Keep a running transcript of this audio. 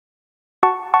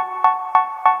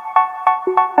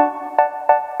They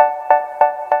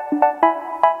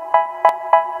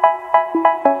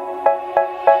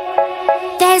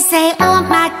say, oh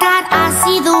my God, I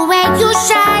see the way you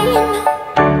shine.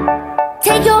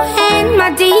 Take your hand,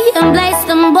 my dear, and place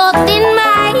them both in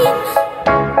mine.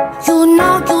 You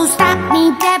know you stopped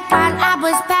me dead while I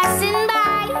was passing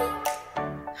by.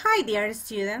 Hi dear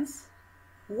students,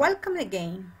 welcome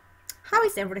again. How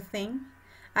is everything?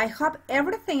 I hope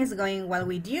everything is going well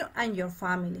with you and your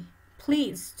family.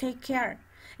 Please take care,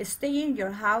 stay in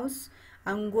your house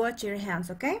and wash your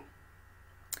hands, okay?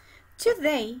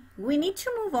 Today we need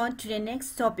to move on to the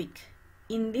next topic.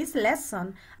 In this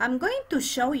lesson I'm going to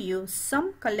show you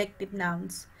some collective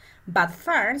nouns, but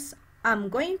first I'm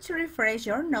going to refresh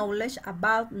your knowledge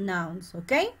about nouns,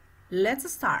 okay?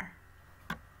 Let's start.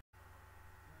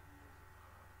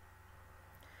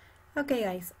 Okay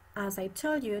guys, as I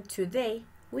told you, today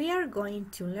we are going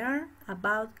to learn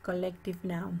about collective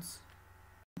nouns.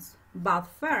 But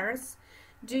first,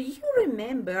 do you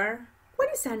remember what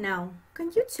is a noun?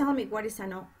 Can you tell me what is a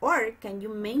noun, or can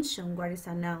you mention what is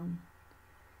a noun?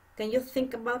 Can you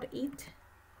think about it?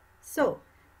 So,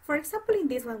 for example, in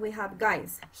this one we have,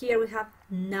 guys, here we have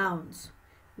nouns.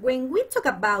 When we talk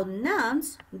about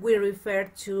nouns, we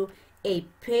refer to a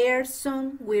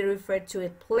person, we refer to a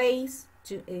place,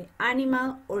 to an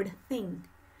animal or a thing.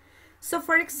 So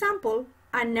for example,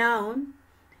 a noun,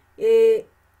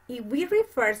 if we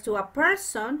refer to a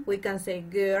person, we can say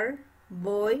girl,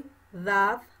 boy,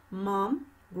 dad, mom,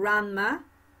 grandma.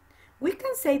 We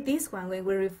can say this one when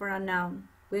we refer a noun.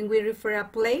 When we refer a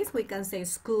place, we can say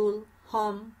school,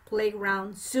 home,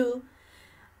 playground, zoo.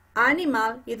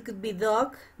 Animal, it could be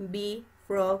dog, bee,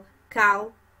 frog,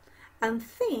 cow. And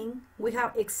thing, we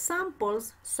have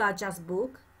examples such as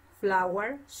book,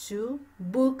 flower, shoe,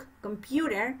 book,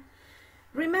 computer.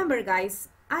 Remember guys,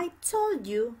 I told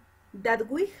you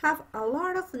that we have a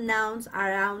lot of nouns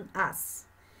around us,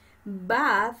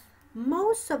 but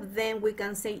most of them we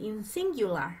can say in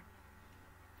singular.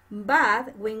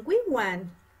 But when we want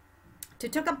to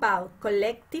talk about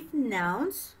collective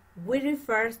nouns, we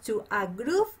refer to a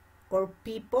group or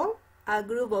people, a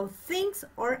group of things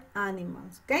or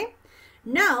animals, okay?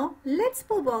 Now, let's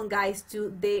move on guys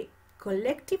to the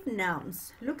collective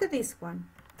nouns. Look at this one.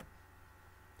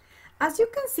 As you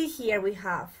can see here we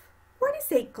have, what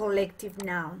is a collective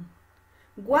noun?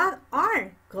 What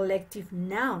are collective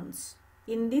nouns?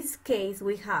 In this case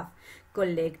we have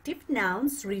collective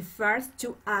nouns refers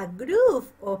to a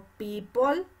group of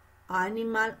people,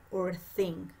 animal or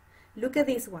thing. Look at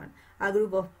this one, a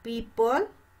group of people,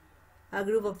 a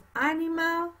group of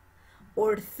animal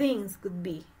or things could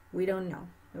be, we don't know,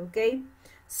 okay?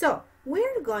 So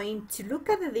we're going to look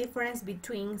at the difference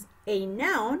between a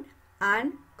noun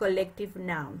and collective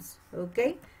nouns,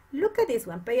 okay? Look at this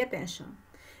one, pay attention.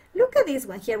 Look at this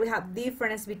one, here we have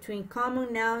difference between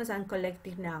common nouns and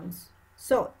collective nouns.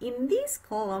 So in this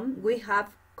column we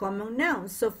have common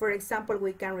nouns. So for example,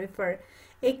 we can refer,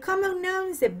 a common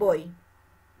noun is a boy.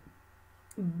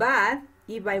 But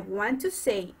if I want to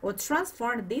say or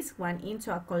transform this one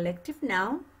into a collective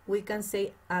noun, we can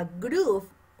say a group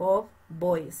of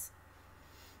boys.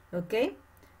 Okay,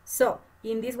 so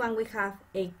in this one we have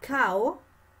a cow,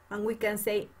 and we can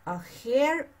say a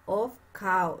herd of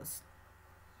cows.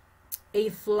 A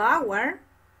flower,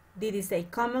 this is a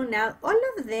common noun. All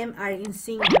of them are in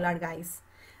singular, guys.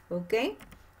 Okay,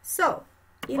 so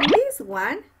in this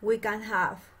one we can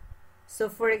have, so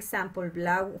for example,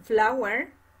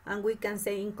 flower, and we can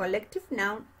say in collective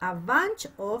noun a bunch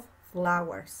of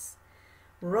flowers.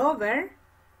 Robber,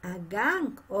 a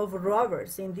gang of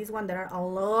robbers. In this one there are a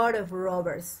lot of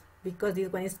robbers because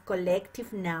this one is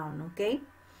collective noun, okay?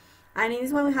 And in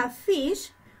this one we have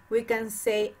fish, we can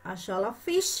say a shoal of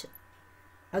fish.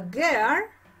 A girl,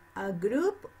 a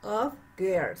group of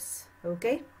girls,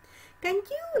 okay? Can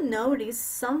you notice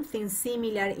something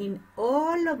similar in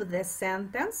all of the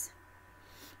sentence?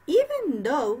 Even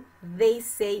though they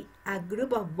say a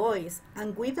group of boys,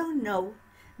 and we don't know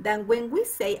that when we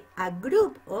say a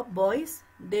group of boys,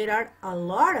 there are a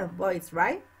lot of boys,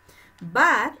 right?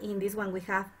 But in this one we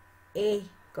have a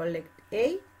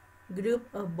group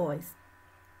of boys.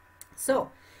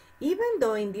 So even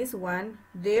though in this one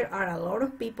there are a lot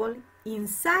of people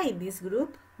inside this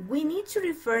group, we need to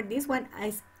refer this one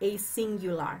as a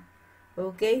singular.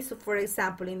 Okay, so for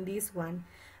example in this one,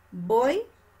 boy,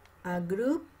 a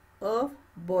group of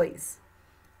boys.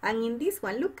 And in this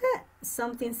one, look at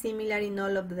something similar in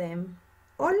all of them.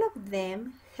 All of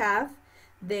them have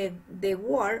the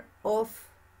word of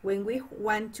when we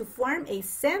want to form a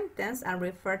sentence and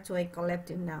refer to a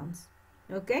collective nouns.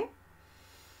 Okay?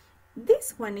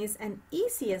 This one is an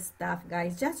easy stuff,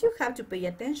 guys. Just you have to pay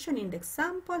attention in the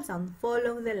examples and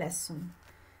follow the lesson.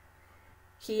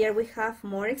 Here we have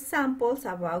more examples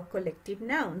about collective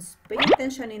nouns. Pay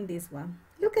attention in this one.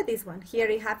 Look at this one. Here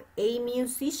we have a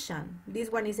musician. This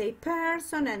one is a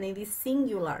person and it is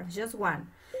singular, just one.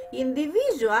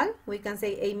 Individual, we can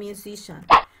say a musician.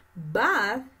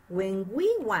 But when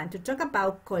we want to talk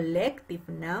about collective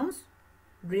nouns,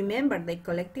 remember that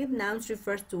collective nouns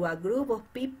refers to a group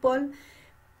of people,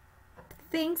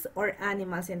 things, or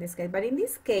animals in this case. But in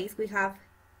this case, we have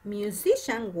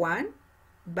musician, one.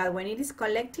 But when it is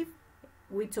collective,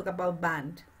 we talk about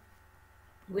band.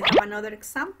 We have another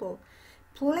example.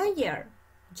 Player,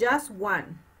 just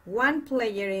one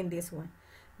player in this one.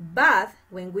 But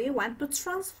when we want to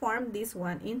transform this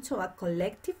one into a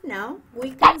collective noun,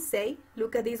 we can say,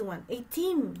 look at this one, a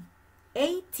team,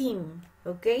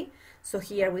 okay? So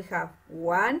here we have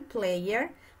one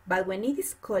player, but when it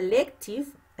is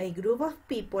collective, a group of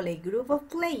people, a group of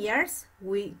players,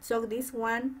 we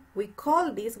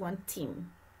call this one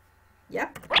team.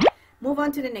 Yep. Move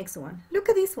on to the next one. Look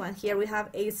at this one. Here we have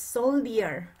a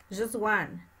soldier, just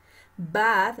one.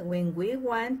 But when we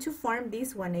want to form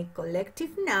this one a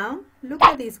collective noun, look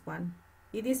at this one.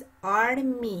 It is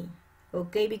army,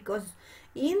 okay? Because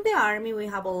in the army we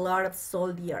have a lot of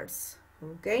soldiers,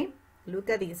 okay? Look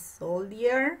at this,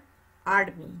 soldier,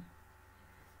 army.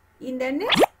 In the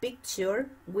next picture,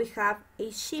 we have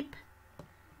a sheep.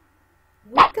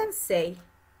 We can say,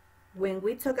 when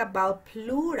we talk about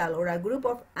plural or a group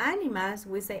of animals,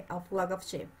 we say a flock of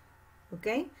sheep,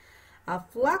 okay? A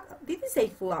flock, this is a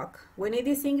flock. When it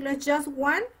is singular, just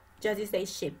one, just is a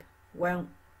sheep.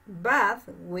 But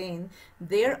when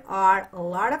there are a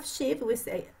lot of sheep, we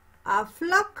say a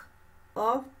flock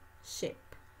of sheep.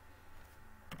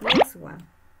 Next one.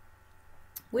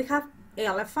 We have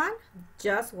elephant,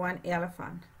 just one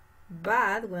elephant.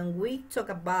 But when we talk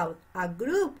about a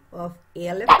group of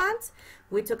elephants,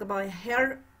 we talk about a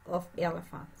herd of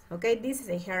elephants. Okay, this is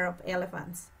a herd of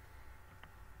elephants.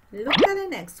 Look at the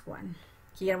next one.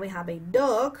 Here we have a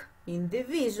dog,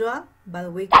 individual,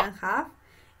 but we can have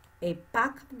a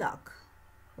pack of dogs.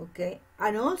 Okay,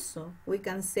 and also we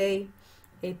can say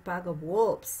a pack of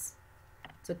wolves.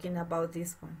 Talking about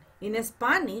this one. In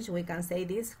Spanish, we can say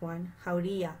this one,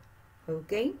 jauría.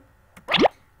 Okay.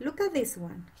 Look at this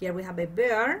one. Here we have a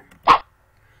bird,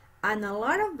 and a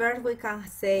lot of birds. We can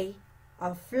say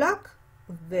a flock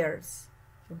of birds.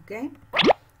 Okay.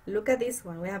 Look at this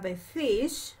one. We have a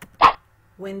fish.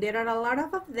 When there are a lot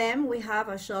of them, we have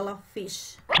a shoal of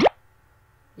fish.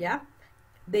 Yeah.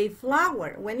 The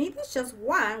flower. When it is just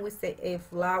one, we say a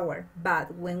flower.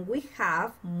 But when we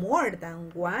have more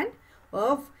than one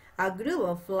of a group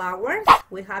of flowers,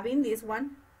 we have in this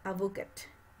one a bouquet.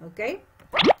 Okay.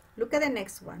 Look at the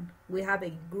next one. We have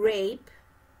a grape,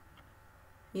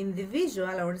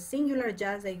 individual or singular,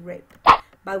 just a grape.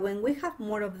 But when we have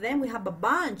more of them, we have a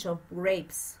bunch of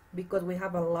grapes because we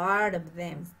have a lot of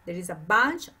them. There is a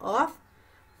bunch of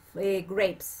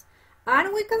grapes.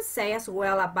 And we can say as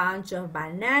well a bunch of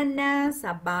bananas,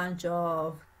 a bunch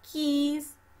of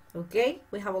keys. Okay,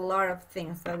 we have a lot of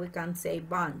things that we can say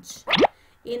bunch.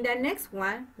 In the next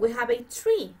one, we have a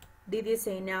tree. This is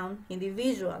a noun,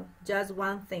 individual, just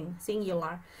one thing,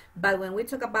 singular. But when we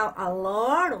talk about a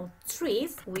lot of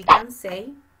trees, we can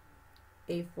say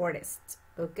a forest.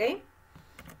 Okay?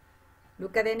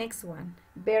 Look at the next one.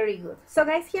 Very good. So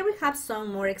guys, here we have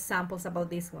some more examples about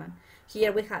this one.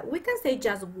 Here we can say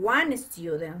just one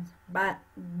student, but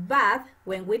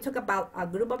when we talk about a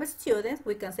group of students,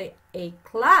 we can say a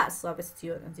class of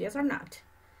students, yes or not?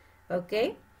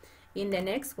 Okay? In the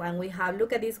next one, we have,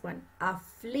 look at this one, a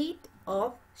fleet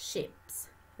of ships.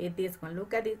 In this one,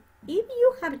 look at it. If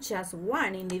you have just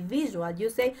one individual, you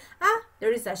say,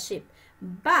 there is a ship.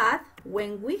 But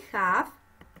when we have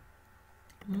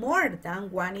more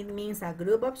than one, it means a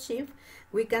group of ships,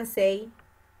 we can say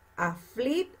a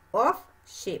fleet of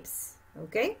ships.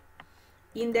 Okay?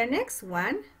 In the next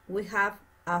one, we have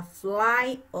a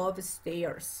flight of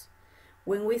stairs.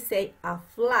 When we say a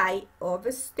flight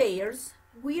of stairs,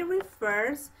 we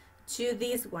refer to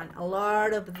this one, a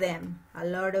lot of them,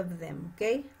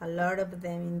 okay? A lot of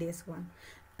them in this one.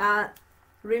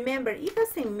 Remember, it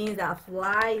doesn't mean that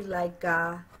fly like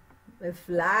a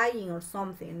flying or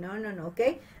something. No,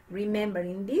 okay? Remember,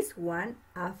 in this one,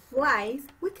 flies,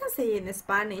 we can say in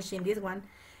Spanish, in this one,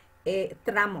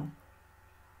 tramo,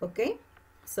 okay?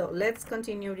 So let's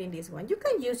continue in this one. You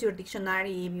can use your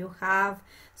dictionary if you have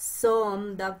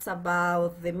some doubts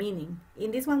about the meaning.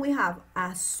 In this one, we have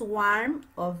a swarm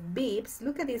of bees.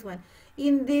 Look at this one.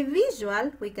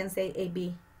 Individual, we can say a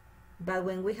bee. But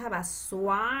when we have a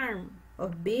swarm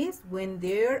of bees when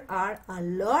there are a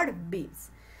lot of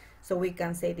bees. So we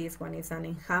can say this one is an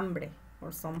enjambre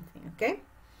or something, okay?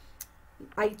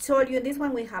 I told you this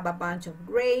one we have a bunch of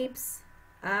grapes,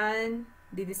 and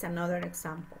this is another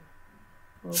example,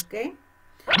 okay?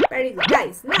 Very good,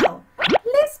 guys. Now,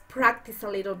 let's practice a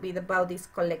little bit about these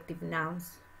collective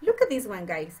nouns. Look at this one,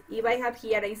 guys. If I have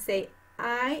here, I say,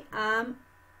 I am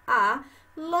a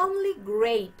lonely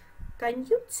grape. Can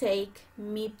you take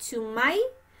me to my...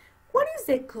 What is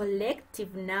the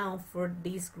collective noun for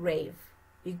this grape?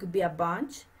 It could be a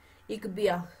bunch, it could be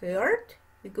a herd,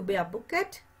 it could be a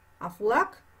bouquet, a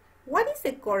flock. What is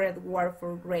the correct word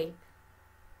for grape?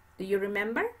 Do you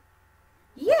remember?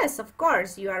 Yes, of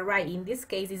course, you are right. In this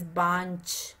case, it's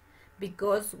bunch,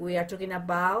 because we are talking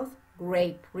about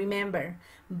grape. Remember,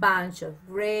 bunch of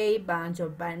grape, bunch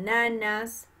of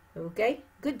bananas. Okay,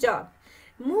 good job.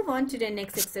 Move on to the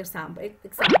next example.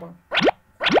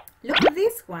 Look at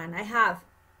this one.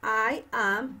 I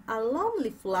am a lonely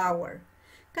flower.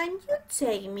 Can you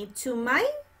take me to my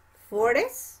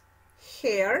forest,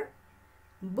 hare,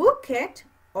 bouquet,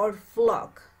 or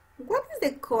flock? What is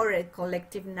the correct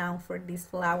collective noun for this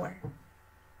flower?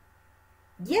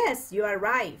 Yes, you are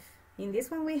right. In this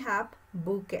one we have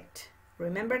bouquet.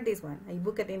 Remember this one, a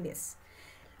bouquet in this.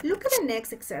 Look at the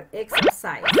next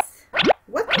exercise.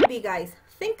 What could be, guys?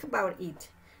 Think about it.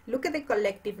 Look at the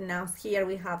collective nouns. Here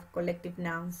we have collective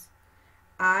nouns.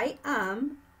 I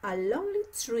am a lonely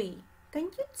tree. Can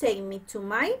you take me to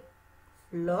my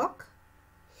flock,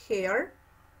 hare,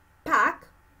 pack,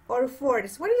 or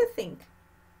forest? What do you think?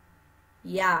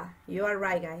 Yeah, you are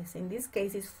right, guys. In this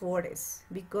case, it's forest,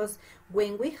 because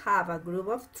when we have a group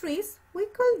of trees, we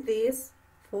call this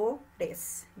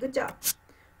forest. Good job.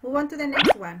 Move on to the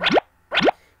next one.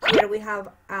 Here we have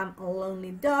a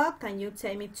lonely dog. Can you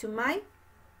take me to my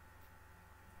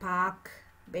pack?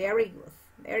 Very good.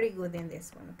 Very good in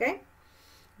this one, okay?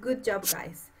 Good job,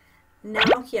 guys.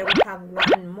 Now here we have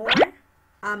one more.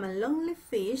 I'm a lonely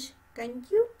fish. Can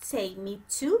you take me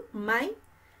to my...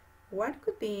 What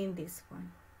could be in this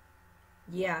one?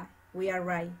 Yeah, we are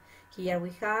right. Here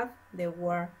we have the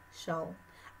word shall.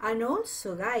 And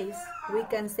also, guys, we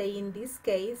can say in this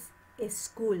case, a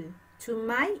school. To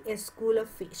my school of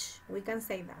fish. We can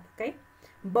say that, okay?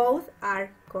 Both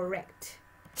are correct.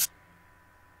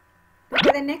 Look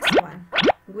at the next one.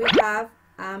 We have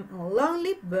a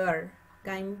lonely bird.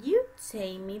 Can you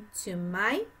take me to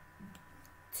my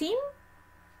team?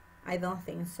 I don't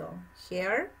think so.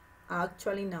 Here,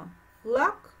 actually no.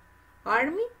 Flock?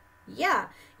 Army? Yeah,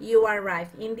 you are right.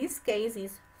 In this case,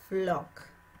 it's flock.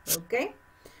 Okay?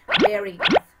 Very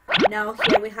good. Now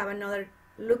here we have another.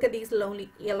 Look at this lonely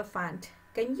elephant.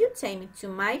 Can you take me to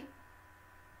my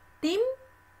team,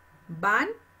 band,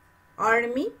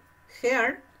 army,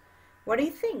 herd? What do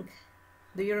you think?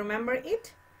 Do you remember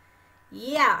it?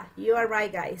 Yeah, you are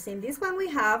right, guys. In this one we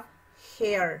have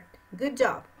herd. Good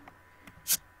job.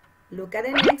 Look at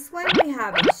the next one. We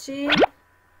have a sheep.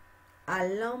 A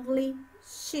lonely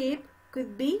sheep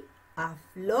could be a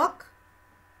flock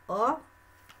of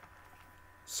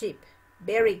sheep.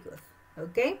 Very good.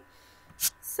 Okay?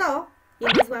 So, in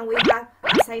this one we have,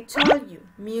 as I told you,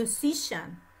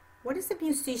 musician. What is a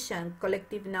musician?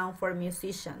 Collective noun for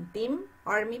musician. Team,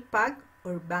 army, pack,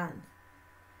 or band.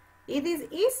 It is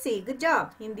easy. Good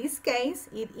job. In this case,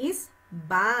 it is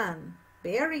band.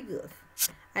 Very good.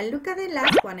 And look at the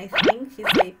last one. I think he's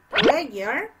a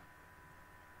player.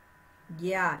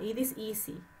 Yeah, it is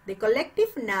easy. The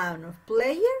collective noun of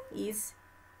player is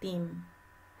team.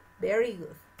 Very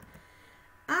good.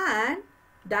 And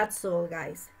that's all,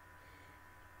 guys.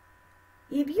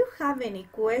 If you have any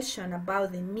question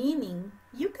about the meaning,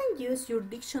 you can use your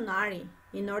dictionary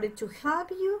in order to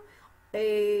help you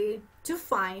to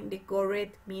find the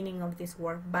correct meaning of this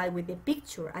word. But with the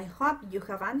picture, I hope you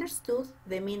have understood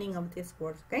the meaning of this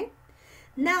word, okay?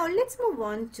 Now, let's move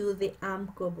on to the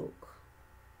AMCO book.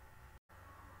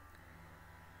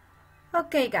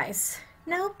 Okay, guys.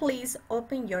 Now, please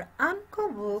open your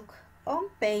AMCO book on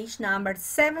page number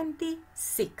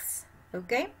 76,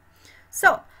 okay?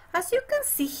 So, as you can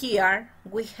see here,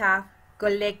 we have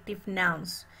collective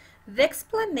nouns. The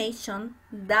explanation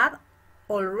that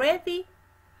already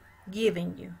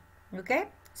given you, okay?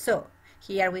 So,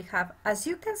 here we have, as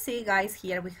you can see, guys,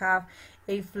 here we have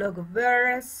a flock of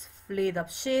birds, fleet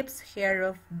of sheep, herd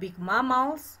of big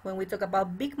mammals. When we talk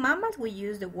about big mammals, we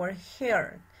use the word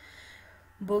herd.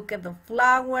 Bouquet of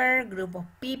flower, group of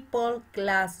people,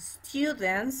 class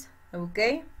students,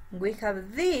 okay? We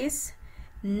have these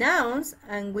nouns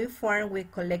and we form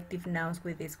with collective nouns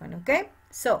with this one, okay?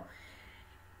 So,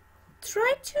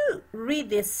 try to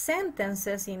read the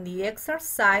sentences in the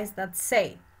exercise that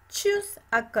say, Choose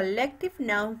a collective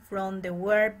noun from the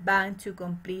word bank to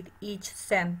complete each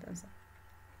sentence.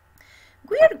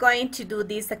 We are going to do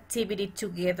this activity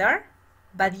together,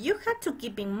 but you have to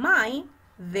keep in mind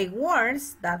the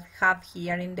words that have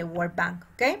here in the word bank,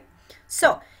 okay?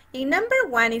 So, in number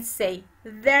 1 it say,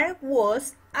 there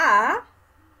was a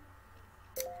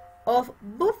of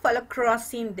buffalo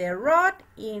crossing the road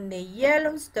in the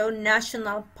Yellowstone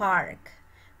National Park.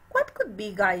 What could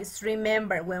be, guys?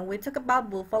 Remember, when we talk about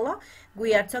buffalo,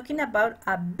 we are talking about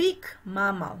a big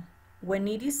mammal. When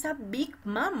it is a big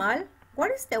mammal,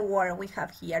 what is the word we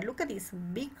have here? Look at this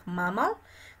big mammal.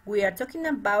 We are talking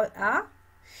about a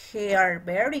hare.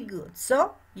 Very good.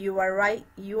 So you are right.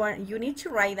 You need to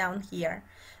write down here.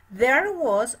 There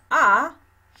was a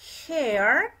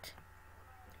herd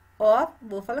of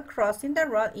buffalo crossing the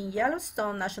road in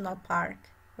Yellowstone National Park.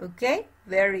 Okay,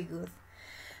 very good.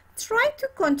 Try to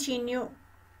continue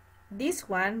this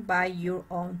one by your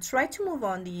own. Try to move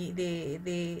on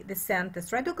the sentence.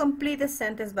 Try to complete the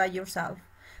sentence by yourself.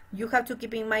 You have to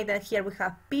keep in mind that here we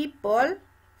have people,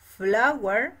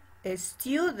 flower, a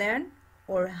student,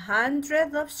 or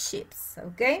hundreds of sheep.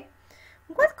 Okay?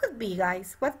 What could be,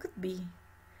 guys? What could be?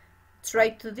 Try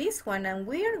to this one and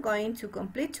we are going to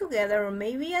complete together, or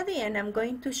maybe at the end I'm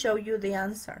going to show you the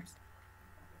answers.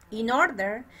 In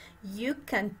order, you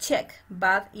can check,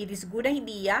 but it is good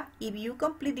idea if you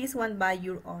complete this one by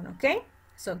your own, okay?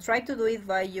 So try to do it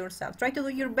by yourself. Try to do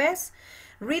your best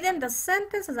reading the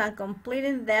sentences and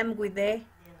completing them with the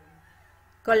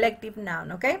collective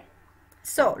noun, okay?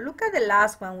 So look at the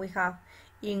last one we have.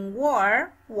 In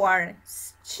war,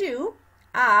 two,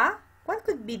 what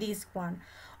could be this one?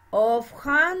 Of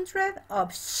hundreds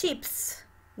of ships.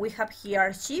 We have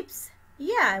here ships.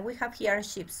 Yeah, we have here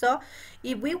sheep. So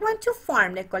if we want to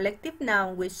form the collective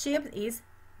noun with sheep is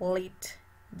lit.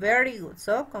 Very good.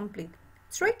 So complete.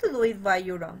 Try to do it by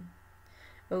your own.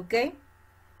 Okay?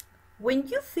 When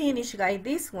you finish, guys,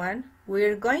 this one,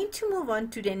 we're going to move on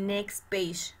to the next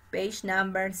page. Page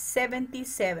number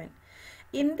 77.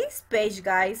 In this page,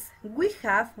 guys, we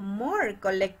have more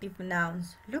collective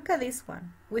nouns. Look at this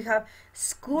one. We have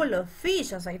school of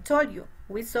fish, as I told you.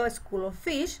 We saw a school of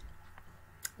fish.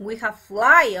 We have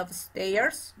flight of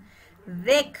stairs,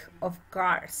 deck of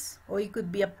cars, or it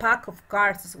could be a pack of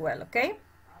cars as well, okay?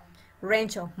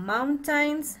 Range of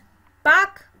mountains,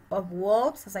 pack of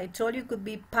wolves, as I told you, could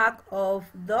be pack of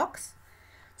dogs,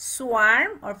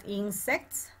 swarm of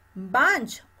insects,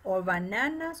 bunch or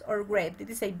bananas or grapes.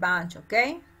 It is a bunch,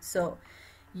 okay? So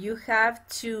you have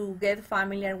to get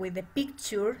familiar with the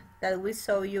picture that we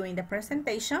saw you in the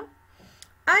presentation,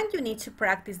 and you need to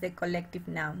practice the collective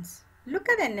nouns. Look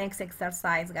at the next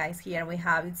exercise, guys. Here we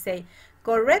have it say,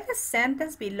 correct the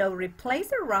sentence below. Replace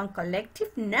the wrong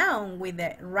collective noun with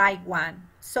the right one.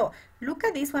 So look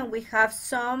at this one. We have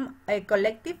some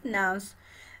collective nouns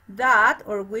that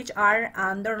or which are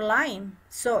underlined.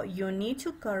 So you need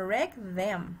to correct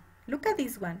them. Look at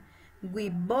this one. We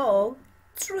bought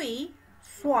 3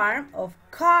 swarm of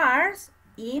cars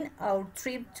in our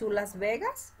trip to Las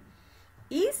Vegas.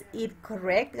 Is it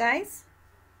correct, guys?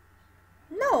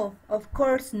 No, of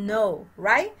course no,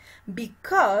 right?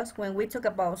 Because when we talk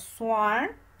about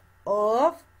swarm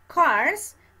of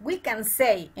cars, we can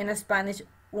say in Spanish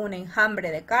un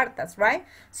enjambre de cartas, right?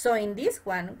 So in this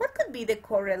one, what could be the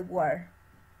correct word?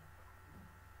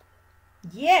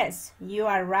 Yes, you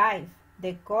are right.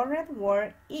 The correct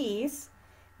word is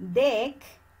deck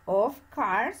of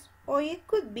cars, or it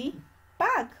could be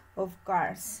pack of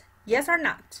cars. Yes or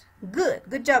not?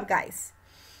 Good job, guys.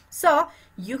 So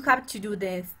you have to do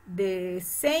the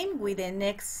same with the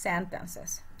next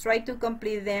sentences. Try to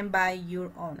complete them by your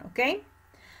own, okay?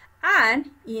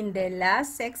 And in the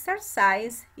last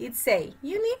exercise, it says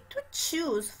you need to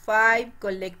choose 5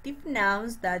 collective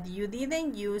nouns that you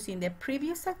didn't use in the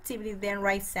previous activity, then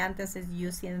write sentences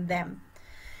using them.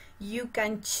 You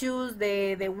can choose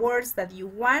the words that you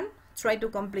want. Try to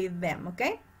complete them,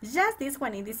 okay? Just this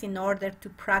one, it is in order to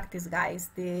practice,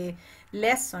 guys, the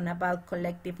lesson about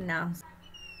collective nouns.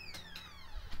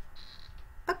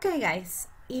 Okay, guys,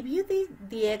 if you did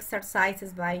the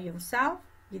exercises by yourself,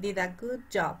 you did a good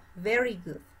job. Very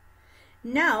good.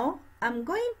 Now, I'm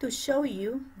going to show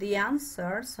you the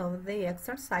answers of the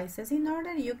exercises in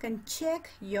order you can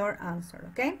check your answer,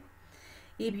 okay?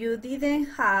 If you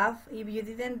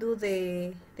didn't do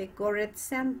the correct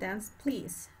sentence,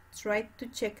 please try to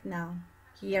check now.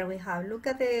 Here we have, look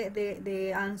at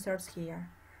the answers here.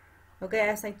 Okay,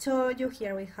 as I told you,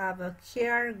 here we have a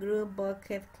hare, group,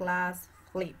 bucket, class,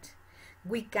 fleet.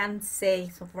 We can't say,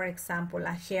 so for example,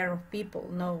 a hare of people,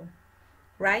 no,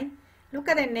 right? Look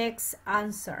at the next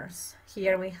answers.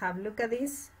 Here we have, look at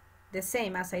this, the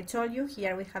same as I told you.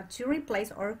 Here we have to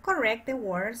replace or correct the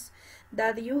words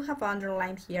that you have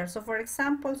underlined here. So for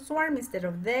example, swarm instead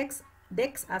of decks,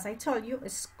 as I told you,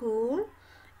 school,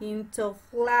 into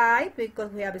flight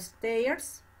because we have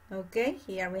stairs. Okay,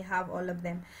 here we have all of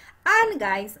them. And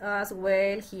guys, as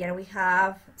well, here we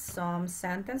have some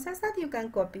sentences that you can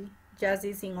copy. Just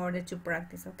this in order to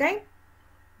practice, okay?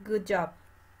 Good job.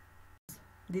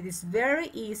 This is very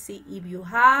easy. If you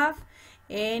have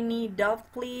any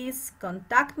doubt, please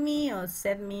contact me or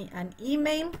send me an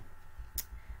email.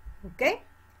 Okay?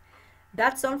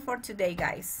 That's all for today,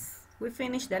 guys. We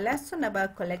finished the lesson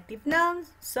about collective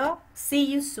nouns. So, see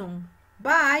you soon.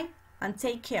 Bye and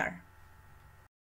take care.